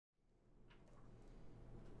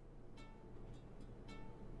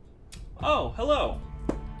Oh, hello!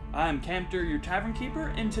 I'm Kamter, your Tavern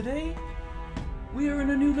Keeper, and today we are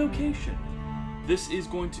in a new location. This is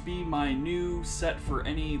going to be my new set for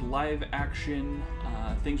any live action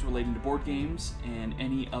things relating to board games and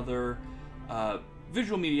any other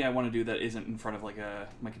visual media I want to do that isn't in front of like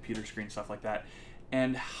my computer screen, stuff like that.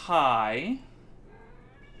 And hi,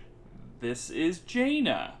 this is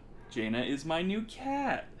Jaina. Jaina is my new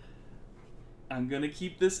cat. I'm gonna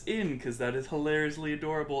keep this in because that is hilariously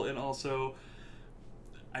adorable, and also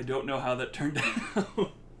I don't know how that turned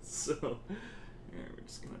out. So we're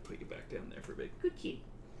just gonna put you back down there for a bit. Good kitty.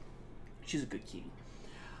 She's a good kitty.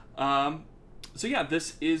 So yeah,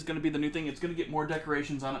 this is gonna be the new thing. It's gonna get more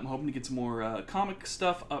decorations on it. I'm hoping to get some more comic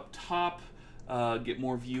stuff up top. Get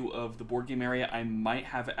more view of the board game area. I might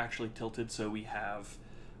have it actually tilted so we have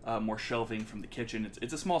more shelving from the kitchen.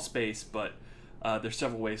 It's a small space, but there's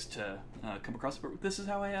several ways to come across it, but this is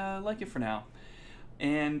how I like it for now.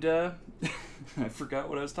 And I forgot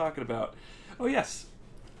what I was talking about. Oh yes,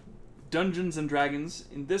 Dungeons and Dragons.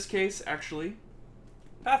 In this case, actually,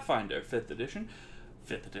 Pathfinder 5th edition.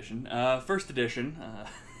 1st edition.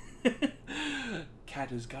 Cat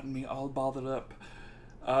has gotten me all bothered up.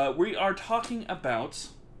 We are talking about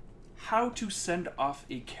how to send off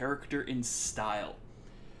a character in style.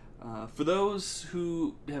 For those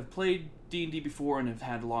who have played D&D before and have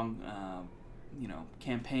had long,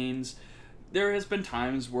 campaigns, there has been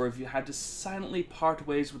times where if you had to silently part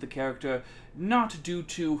ways with a character, not due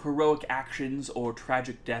to heroic actions or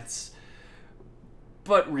tragic deaths,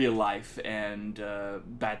 but real life and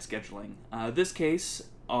bad scheduling. This case,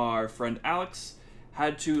 our friend Alex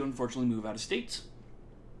had to unfortunately move out of state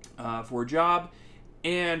for a job,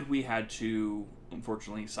 and we had to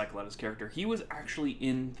unfortunately cycle out his character. He was actually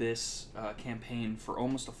in this campaign for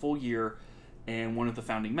almost a full year and one of the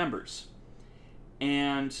founding members.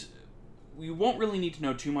 And we won't really need to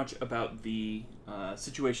know too much about the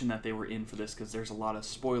situation that they were in for this because there's a lot of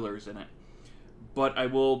spoilers in it. But I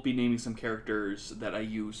will be naming some characters that I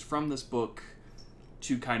used from this book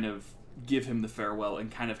to kind of give him the farewell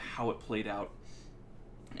and kind of how it played out.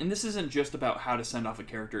 And this isn't just about how to send off a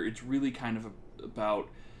character, it's really kind of about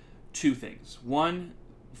two things. One,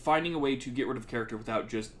 finding a way to get rid of a character without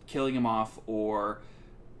just killing him off or,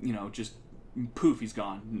 just poof, he's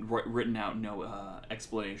gone, written out, no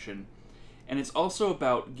explanation. And it's also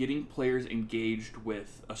about getting players engaged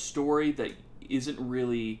with a story that isn't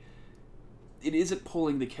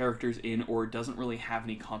pulling the characters in or doesn't really have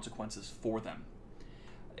any consequences for them.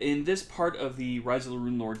 In this part of the Rise of the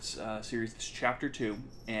Rune Lords series, it's Chapter 2,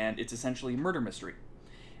 and it's essentially a murder mystery.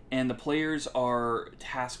 And the players are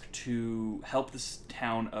tasked to help this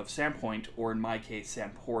town of Sandpoint, or in my case,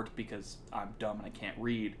 Sandport, because I'm dumb and I can't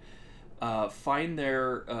read, find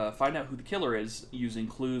out who the killer is using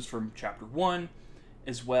clues from Chapter 1,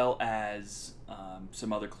 as well as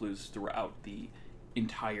some other clues throughout the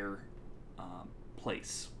entire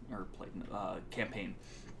campaign.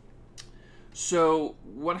 So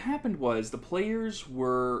what happened was the players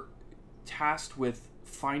were tasked with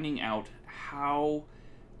finding out how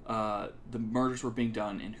the murders were being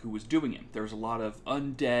done and who was doing it. There was a lot of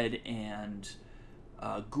undead and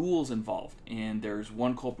ghouls involved, and there's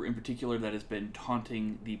one culprit in particular that has been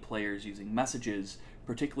taunting the players using messages,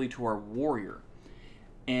 particularly to our warrior.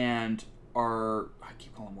 And I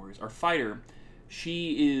keep calling them warriors, our fighter,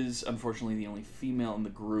 she is unfortunately the only female in the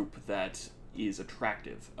group that is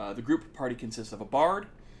attractive. The group party consists of a bard,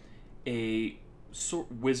 a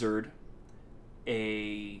wizard,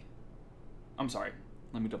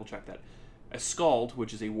 let me double check that. A skald,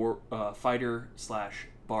 which is a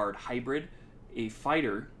fighter/bard hybrid, a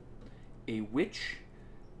fighter, a witch,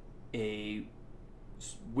 a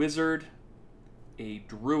wizard, a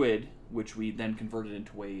druid, which we then converted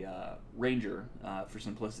into a ranger for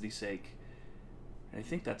simplicity's sake. And I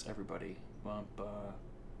think that's everybody.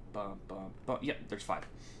 Yeah, there's 5.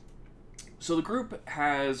 So the group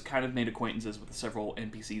has kind of made acquaintances with several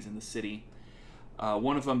NPCs in the city.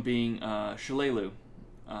 One of them being Shalelu.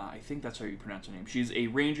 I think that's how you pronounce her name. She's a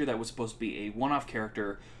ranger that was supposed to be a one-off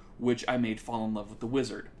character, which I made fall in love with the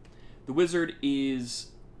wizard. The wizard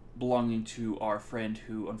is belonging to our friend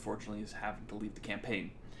who unfortunately is having to leave the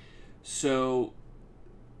campaign. So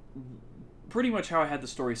pretty much how I had the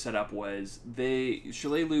story set up was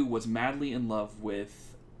Shalelu was madly in love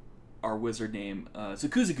with our wizard named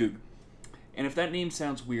Zakuzagug. And if that name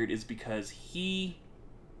sounds weird, it's because he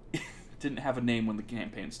didn't have a name when the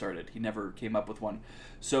campaign started. He never came up with one.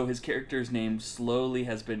 So his character's name slowly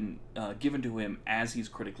has been given to him as he's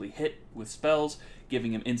critically hit with spells,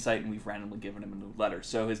 giving him insight, and we've randomly given him a new letter.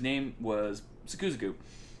 So his name was Sakuzagu.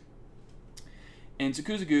 And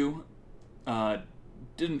Sakuzagu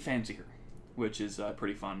didn't fancy her. which is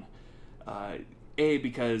pretty fun. A,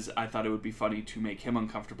 because I thought it would be funny to make him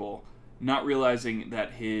uncomfortable, not realizing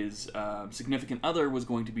that his significant other was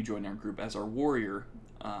going to be joining our group as our warrior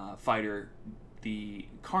fighter, the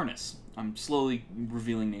Karnas. I'm slowly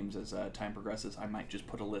revealing names as time progresses. I might just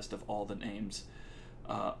put a list of all the names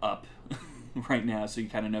up right now so you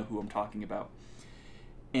kind of know who I'm talking about.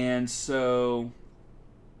 And so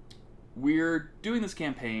we're doing this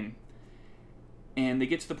campaign, and they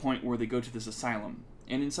get to the point where they go to this asylum.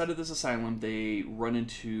 And inside of this asylum, they run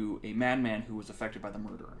into a madman who was affected by the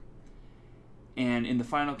murderer. And in the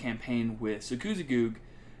final campaign with Sekuzugug,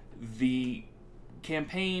 the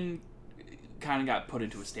campaign kind of got put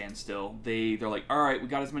into a standstill. They're like, all right, we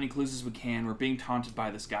got as many clues as we can. We're being taunted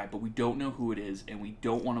by this guy, but we don't know who it is, and we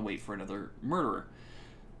don't want to wait for another murderer.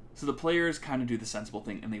 So the players kind of do the sensible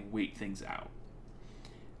thing, and they wait things out.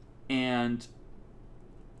 And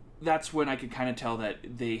that's when I could kind of tell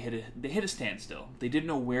that they hit a standstill. They didn't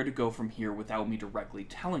know where to go from here without me directly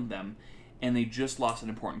telling them, and they just lost an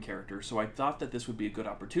important character. So I thought that this would be a good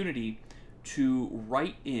opportunity to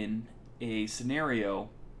write in a scenario,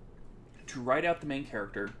 to write out the main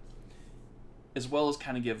character, as well as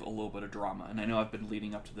kind of give a little bit of drama. And I know I've been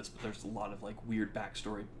leading up to this, but there's a lot of like weird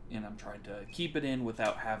backstory, and I'm trying to keep it in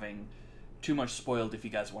without having too much spoiled if you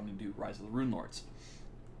guys want to do Rise of the Runelords.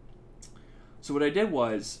 So what I did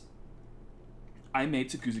was, I made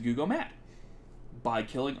Sekuzugug go mad by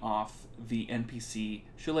killing off the NPC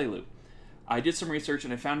Shalelu. I did some research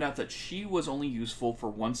and I found out that she was only useful for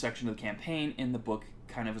one section of the campaign, and the book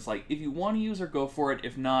kind of is like, if you want to use her, go for it.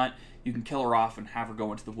 If not, you can kill her off and have her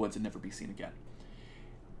go into the woods and never be seen again.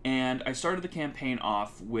 And I started the campaign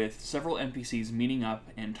off with several NPCs meeting up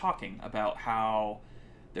and talking about how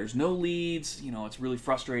there's no leads, you know, it's really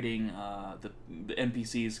frustrating. The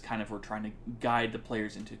NPCs kind of were trying to guide the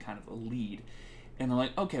players into kind of a lead. And they're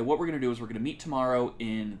like, okay, what we're going to do is we're going to meet tomorrow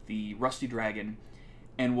in the Rusty Dragon,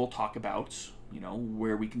 and we'll talk about, you know,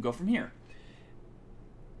 where we can go from here.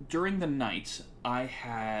 During the night, I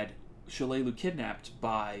had Shalelu kidnapped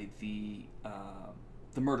by the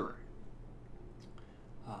murderer.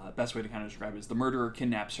 Best way to kind of describe it is the murderer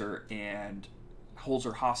kidnaps her and holds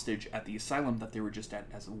her hostage at the asylum that they were just at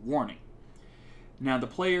as a warning. Now, the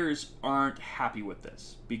players aren't happy with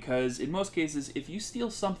this, because in most cases, if you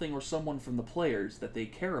steal something or someone from the players that they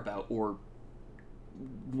care about or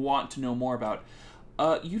want to know more about,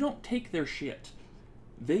 you don't take their shit.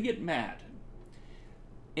 They get mad.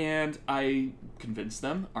 And I convinced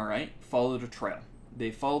them, all right, follow the trail.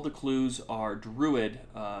 They followed the clues. Our druid,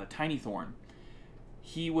 Tinythorn,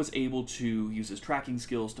 he was able to use his tracking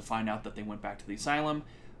skills to find out that they went back to the asylum,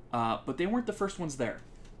 but they weren't the first ones there.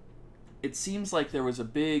 It seems like there was a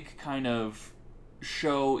big kind of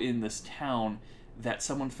show in this town that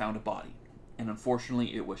someone found a body, and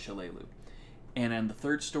unfortunately it was Shalelu. And in the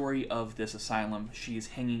third story of this asylum, she is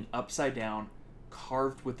hanging upside down,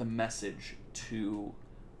 carved with a message to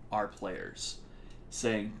our players,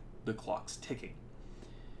 saying the clock's ticking.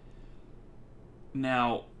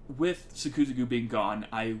 Now, with Sekuzugug being gone,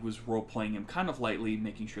 I was role-playing him kind of lightly,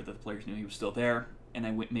 making sure that the players knew he was still there, and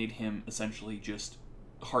I made him essentially just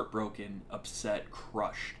heartbroken, upset,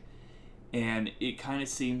 crushed. And it kind of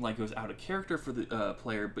seemed like it was out of character for the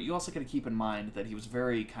player, but you also got to keep in mind that he was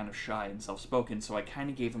very kind of shy and self-spoken, so I kind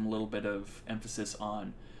of gave him a little bit of emphasis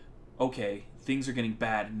on, okay, things are getting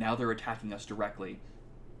bad, now they're attacking us directly.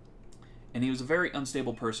 And he was a very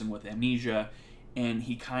unstable person with amnesia, and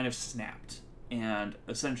he kind of snapped. And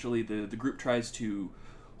essentially the group tries to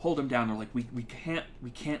hold him down. They're like, we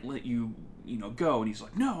can't let you, go. And he's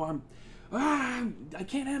like, no, I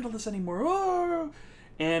can't handle this anymore. Oh!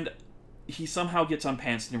 And he somehow gets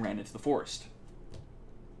unpantsed and ran into the forest.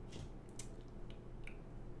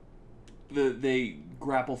 They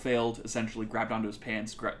grapple failed, essentially grabbed onto his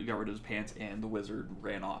pants, got rid of his pants, and the wizard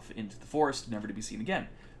ran off into the forest, never to be seen again,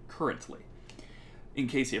 currently. In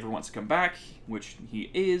case he ever wants to come back, which he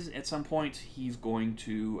is at some point, he's going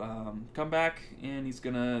to come back, and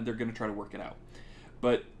they're gonna try to work it out.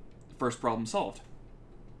 But first problem solved.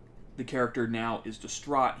 The character now is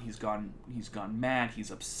distraught. He's gone mad. He's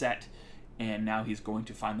upset, and now he's going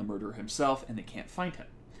to find the murderer himself, and they can't find him.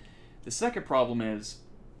 The second problem is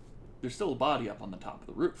there's still a body up on the top of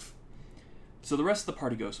the roof. So the rest of the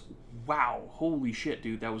party goes, "Wow, holy shit,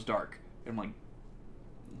 dude, that was dark." And I'm like,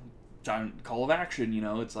 call of action,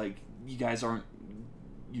 it's like you guys aren't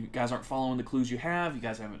following the clues you have, you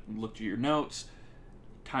guys haven't looked at your notes,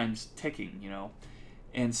 time's ticking,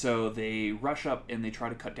 and so they rush up and they try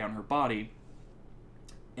to cut down her body,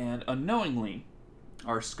 and unknowingly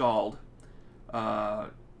our Scald, I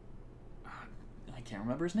can't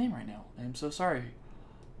remember his name right now, I'm so sorry,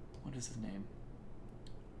 What is his name?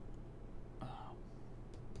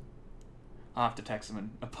 I'll have to text him and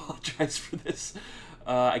apologize for this.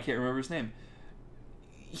 I can't remember his name.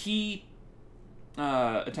 He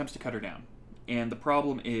attempts to cut her down. And the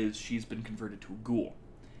problem is she's been converted to a ghoul.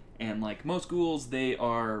 And like most ghouls, they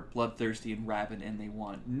are bloodthirsty and rabid, and they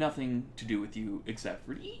want nothing to do with you except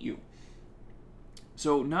for to eat you.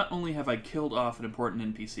 So not only have I killed off an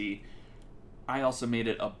important NPC, I also made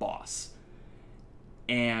it a boss.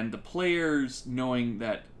 And the players, knowing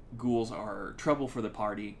that ghouls are trouble for the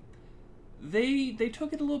party, they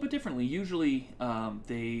took it a little bit differently. Usually,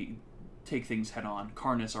 they take things head on.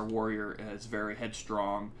 Karnas, our warrior, is very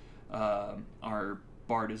headstrong. Our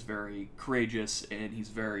bard is very courageous, and he's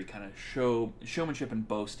very kind of showmanship and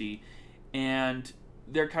boasty. And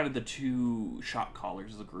they're kind of the two shot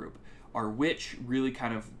callers of the group. Our witch really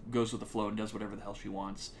kind of goes with the flow and does whatever the hell she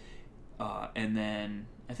wants. And then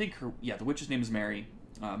I think the witch's name is Mary.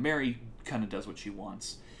 Mary kind of does what she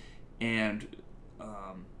wants. And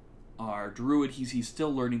our druid, he's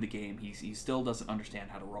still learning the game. He still doesn't understand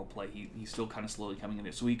how to roleplay. He's still kind of slowly coming into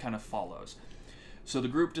it, so he kind of follows. So the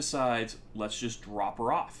group decides, let's just drop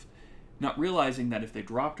her off, not realizing that if they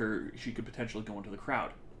dropped her, she could potentially go into the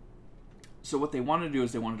crowd. So what they wanted to do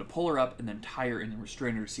is they wanted to pull her up and then tie her in and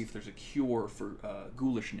restrain her to see if there's a cure for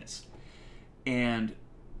ghoulishness. And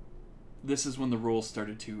this is when the rules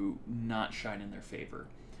started to not shine in their favor.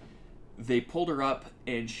 They pulled her up,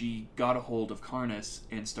 and she got a hold of Karnas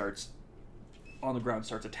and starts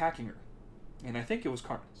attacking her. And I think it was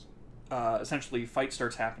Karnas. Essentially, fight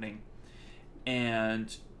starts happening,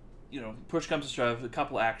 and push comes to shove, a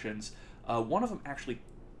couple actions. One of them actually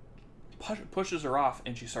pushes her off,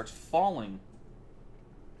 and she starts falling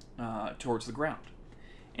towards the ground.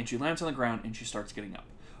 And she lands on the ground, and she starts getting up.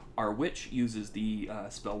 Our witch uses the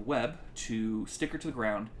spell Web to stick her to the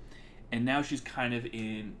ground, and now she's kind of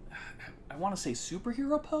in, I want to say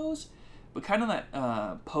superhero pose, but kind of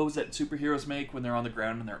that pose that superheroes make when they're on the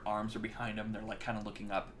ground and their arms are behind them, they're like kind of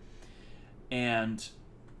looking up. And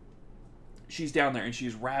she's down there, and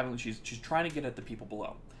she's rattling, she's trying to get at the people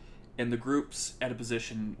below. And the group's at a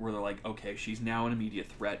position where they're like, okay, she's now an immediate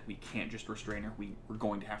threat, we can't just restrain her, we're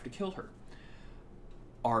going to have to kill her.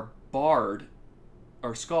 Our bard,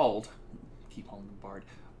 our Skald, keep calling him Bard,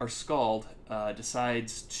 our Skald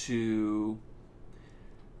decides to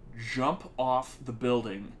jump off the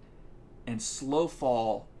building and slow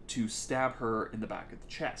fall to stab her in the back of the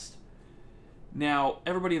chest. Now,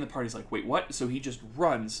 everybody in the party's like, wait, what? So he just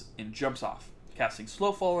runs and jumps off, casting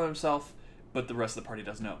slow fall on himself, but the rest of the party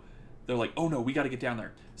doesn't know. They're like, oh no, we gotta get down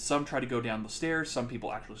there. Some try to go down the stairs, some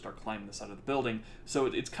people actually start climbing the side of the building, so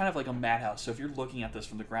it's kind of like a madhouse. So if you're looking at this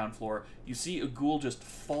from the ground floor, you see a ghoul just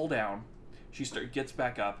fall down, she gets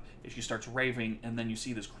back up, and she starts raving, and then you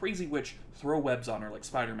see this crazy witch throw webs on her like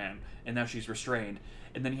Spider-Man, and now she's restrained,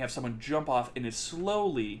 and then you have someone jump off and is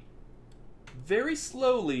slowly, very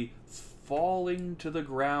slowly, falling to the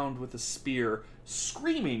ground with a spear,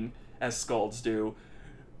 screaming, as Skalds do,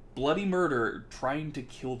 bloody murder, trying to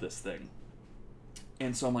kill this thing.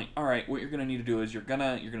 And so I'm like, all right, what you're gonna need to do is you're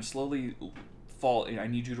gonna slowly fall, and I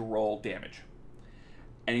need you to roll damage.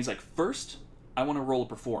 And he's like, first, I want to roll a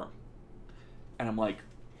perform. And I'm like,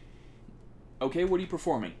 okay, what are you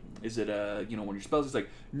performing? Is it one of your spells? He's like,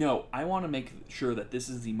 no, I want to make sure that this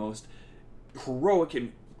is the most heroic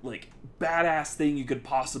and like badass thing you could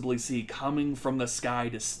possibly see coming from the sky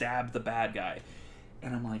to stab the bad guy.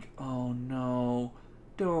 And I'm like, oh no,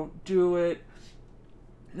 don't do it.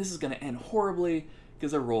 This is going to end horribly,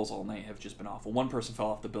 because their rolls all night have just been awful. One person fell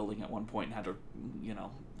off the building at one point and had to,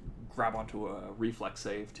 grab onto a reflex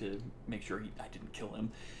save to make sure I didn't kill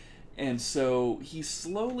him. And so he's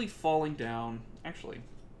slowly falling down. Actually,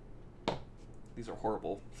 these are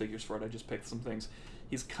horrible figures for it. I just picked some things.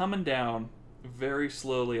 He's coming down very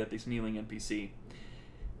slowly at this kneeling NPC,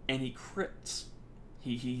 and he crits.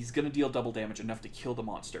 He's going to deal double damage, enough to kill the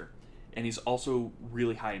monster. And he's also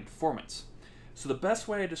really high in performance. So the best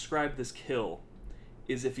way I describe this kill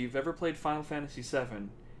is if you've ever played Final Fantasy VII,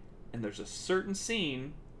 and there's a certain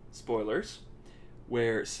scene, spoilers,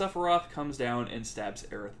 where Sephiroth comes down and stabs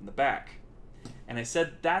Aerith in the back. And I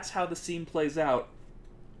said that's how the scene plays out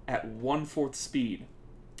at 1/4 speed.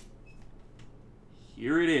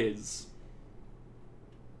 Here it is.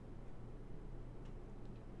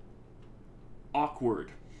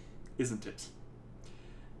 Awkward, isn't it?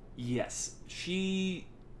 Yes, she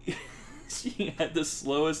had the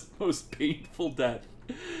slowest, most painful death.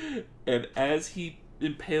 And as he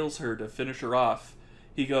impales her to finish her off,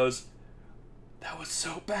 he goes, "That was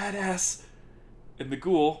so badass." And the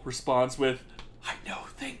ghoul responds with, "I know,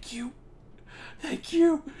 thank you. Thank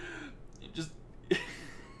you." It just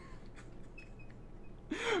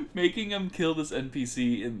making him kill this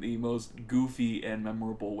NPC in the most goofy and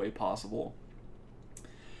memorable way possible.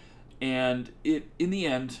 And in the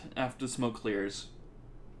end, after the smoke clears,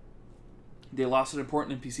 they lost an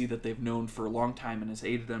important NPC that they've known for a long time and has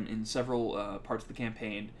aided them in several parts of the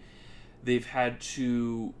campaign. They've had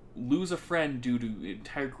to lose a friend due to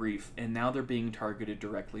entire grief, and now they're being targeted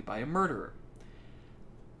directly by a murderer.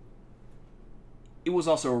 It was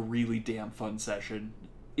also a really damn fun session.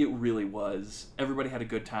 It really was. Everybody had a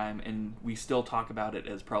good time, and we still talk about it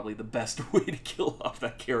as probably the best way to kill off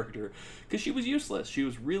that character, because she was useless. She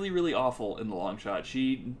was really, really awful in the long shot.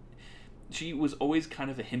 She was always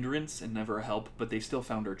kind of a hindrance and never a help, but they still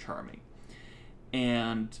found her charming.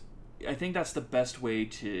 And I think that's the best way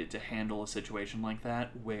to handle a situation like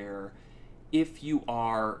that, where if you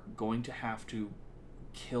are going to have to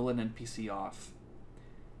kill an NPC off,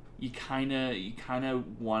 you kind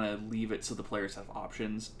of want to leave it so the players have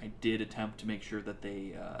options. I did attempt to make sure that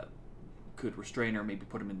they could restrain or maybe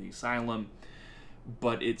put him in the asylum,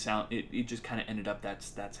 but it just kind of ended up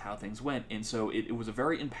that's how things went. And so it was a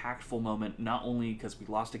very impactful moment, not only because we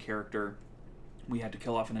lost a character, we had to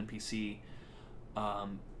kill off an NPC,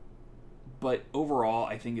 but overall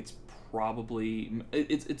I think it's probably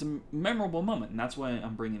it's a memorable moment, and that's why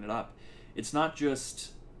I'm bringing it up. It's not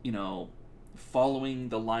just, you know, following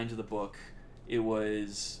the lines of the book. It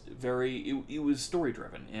was it was story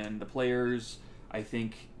driven, and the players, I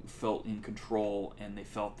think, felt in control, and they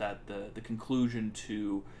felt that the conclusion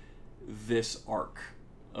to this arc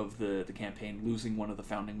of the campaign, losing one of the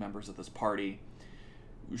founding members of this party,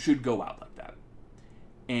 should go out like that.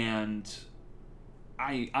 And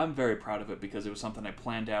I'm very proud of it, because it was something I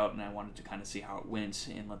planned out, and I wanted to kind of see how it went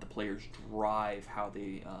and let the players drive how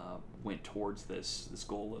they went towards this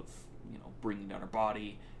goal of, you know, bringing down her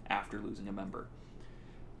body after losing a member.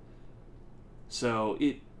 So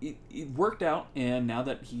it worked out, and now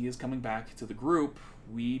that he is coming back to the group,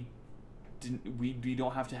 we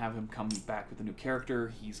don't have to have him come back with a new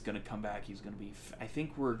character. He's going to come back. He's going to be... I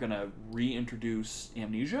think we're going to reintroduce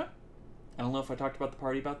Amnesia. I don't know if I talked about the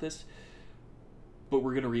party about this, but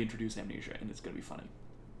we're going to reintroduce Amnesia, and it's going to be funny.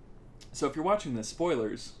 So if you're watching this,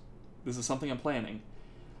 spoilers, this is something I'm planning.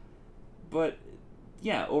 But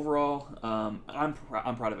yeah, overall, I'm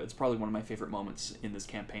proud of it. It's probably one of my favorite moments in this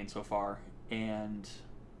campaign so far, and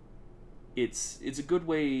it's a good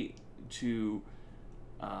way to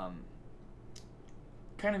kind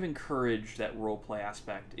of encourage that roleplay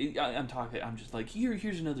aspect. I'm just like,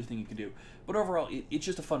 here's another thing you can do. But overall, it's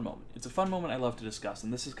just a fun moment. It's a fun moment I love to discuss,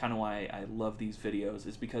 and this is kind of why I love these videos,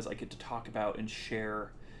 is because I get to talk about and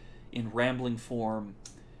share in rambling form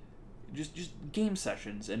just game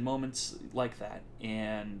sessions and moments like that.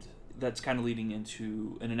 And that's kind of leading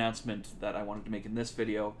into an announcement that I wanted to make in this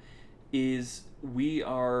video, is we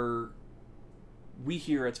here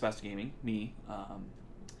at Spastic Gaming, me, I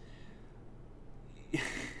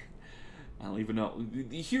don't even know,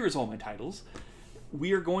 here's all my titles.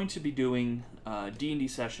 We are going to be doing D&D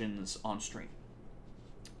sessions on stream.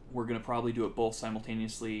 We're going to probably do it both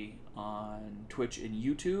simultaneously on Twitch and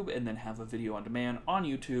YouTube, and then have a video on demand on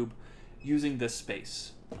YouTube using this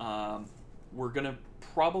space. We're going to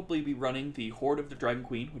probably be running the Horde of the Dragon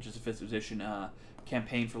Queen, which is a 5th edition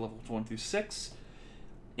campaign for levels 1 through 6.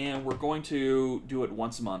 And we're going to do it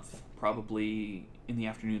once a month, probably in the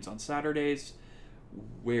afternoons on Saturdays,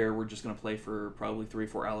 where we're just going to play for probably 3 or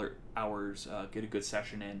 4 hours, get a good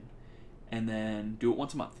session in, and then do it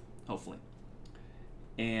once a month, hopefully.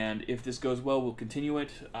 And if this goes well, we'll continue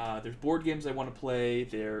it. There's board games I want to play.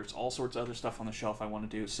 There's all sorts of other stuff on the shelf I want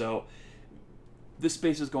to do. So this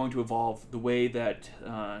space is going to evolve. The way that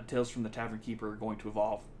Tales from the Tavern Keeper are going to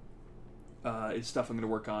evolve is stuff I'm going to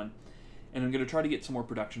work on. And I'm going to try to get some more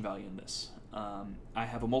production value in this. I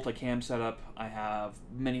have a multicam setup. I have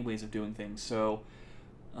many ways of doing things. So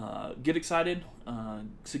get excited.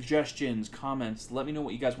 Suggestions, comments. Let me know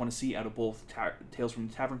what you guys want to see out of both Tales from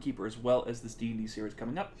the Tavern Keeper as well as this D&D series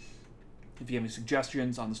coming up. If you have any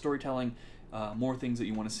suggestions on the storytelling, more things that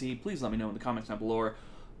you want to see, please let me know in the comments down below.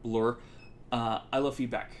 I love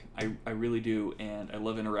feedback. I really do, and I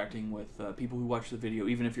love interacting with people who watch the video,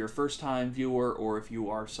 even if you're a first-time viewer or if you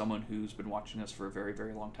are someone who's been watching us for a very,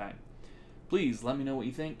 very long time. Please let me know what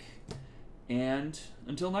you think, and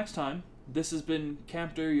until next time, this has been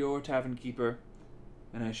Kamter, your Tavern Keeper,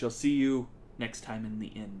 and I shall see you next time in the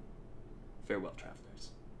inn. Farewell, travelers.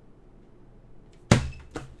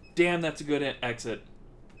 Damn, that's a good exit.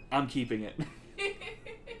 I'm keeping it.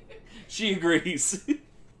 She agrees.